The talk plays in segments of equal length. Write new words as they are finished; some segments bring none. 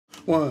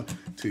1,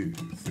 2,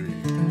 3.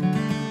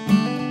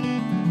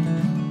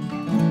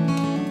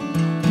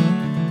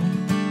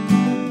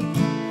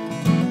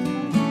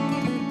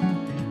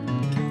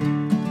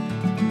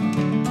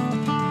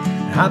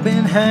 I've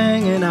been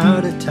hanging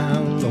out of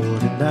town,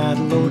 lording that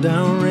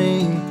low-down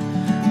rain,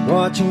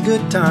 watching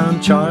Good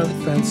Time Charlie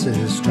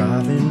Francis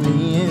driving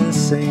me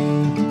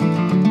insane.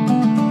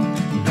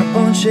 And up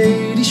on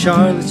shady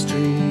Charlotte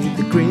Street,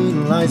 the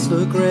green lights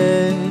look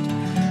red.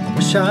 I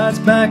wish I was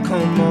back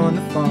home on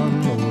the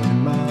farm,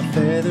 lording my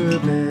feather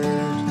bed.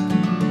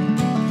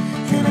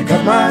 And I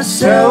got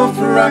myself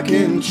a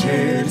rocking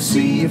chair to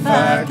see if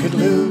I could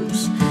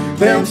lose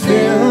them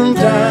thin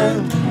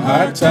dime,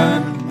 hard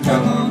time,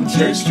 hell on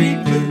Church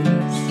Street blues.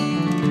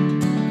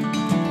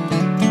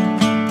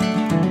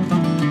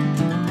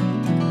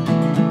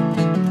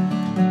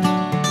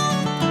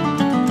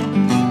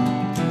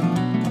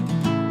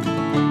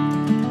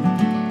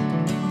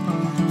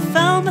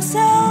 Found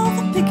myself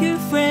a picker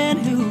friend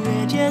who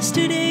read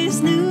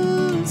yesterday's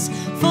news,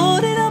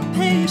 folded up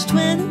page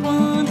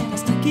 21 and I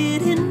stuck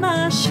it in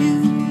my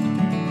shoe.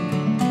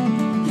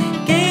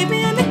 Gave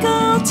me a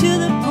nickel to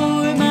the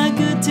poor, my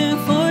good turn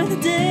for the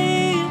day.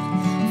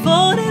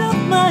 Folded up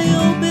my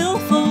old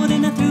billfold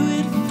and I threw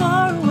it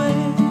far away.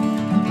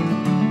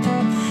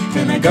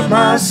 And I got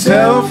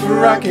myself a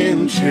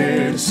rocking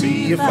chair to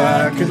see if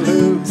I could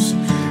lose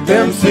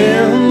them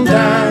thin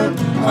dime,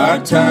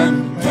 hard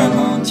time, hell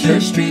on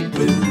Church Street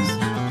blues.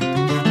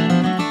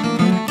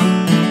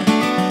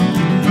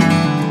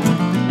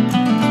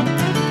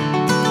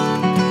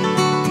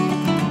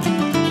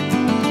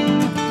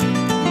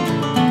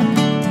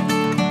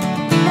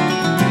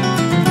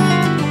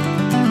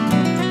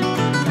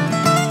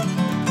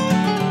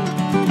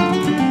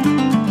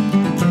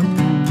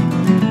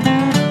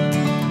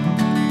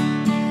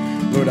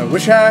 Lord, I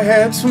wish I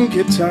had some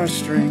guitar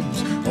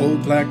strings,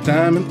 old black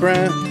diamond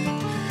brand.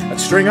 I'd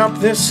string up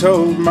this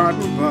old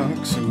Martin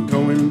box and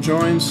go and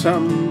join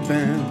some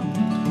band.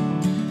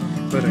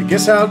 But I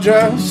guess I'll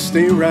just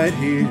stay right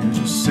here,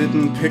 just sit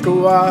and pick a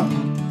while,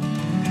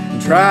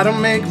 and try to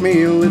make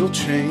me a little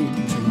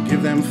change and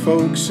give them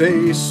folks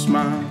a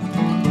smile.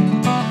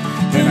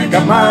 And I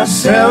got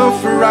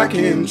myself a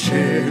rocking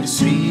chair to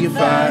see if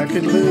I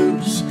could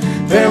lose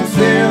them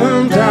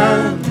thin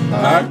dime,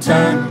 hard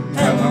time,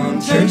 hell on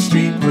Church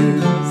Street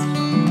blues.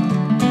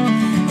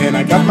 And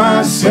I got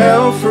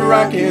myself a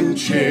rocking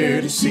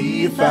chair to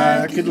see if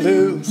I could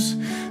lose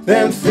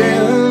them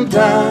thin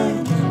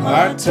dime,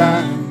 hard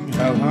time,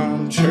 hell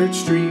on Church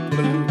Street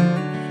blues.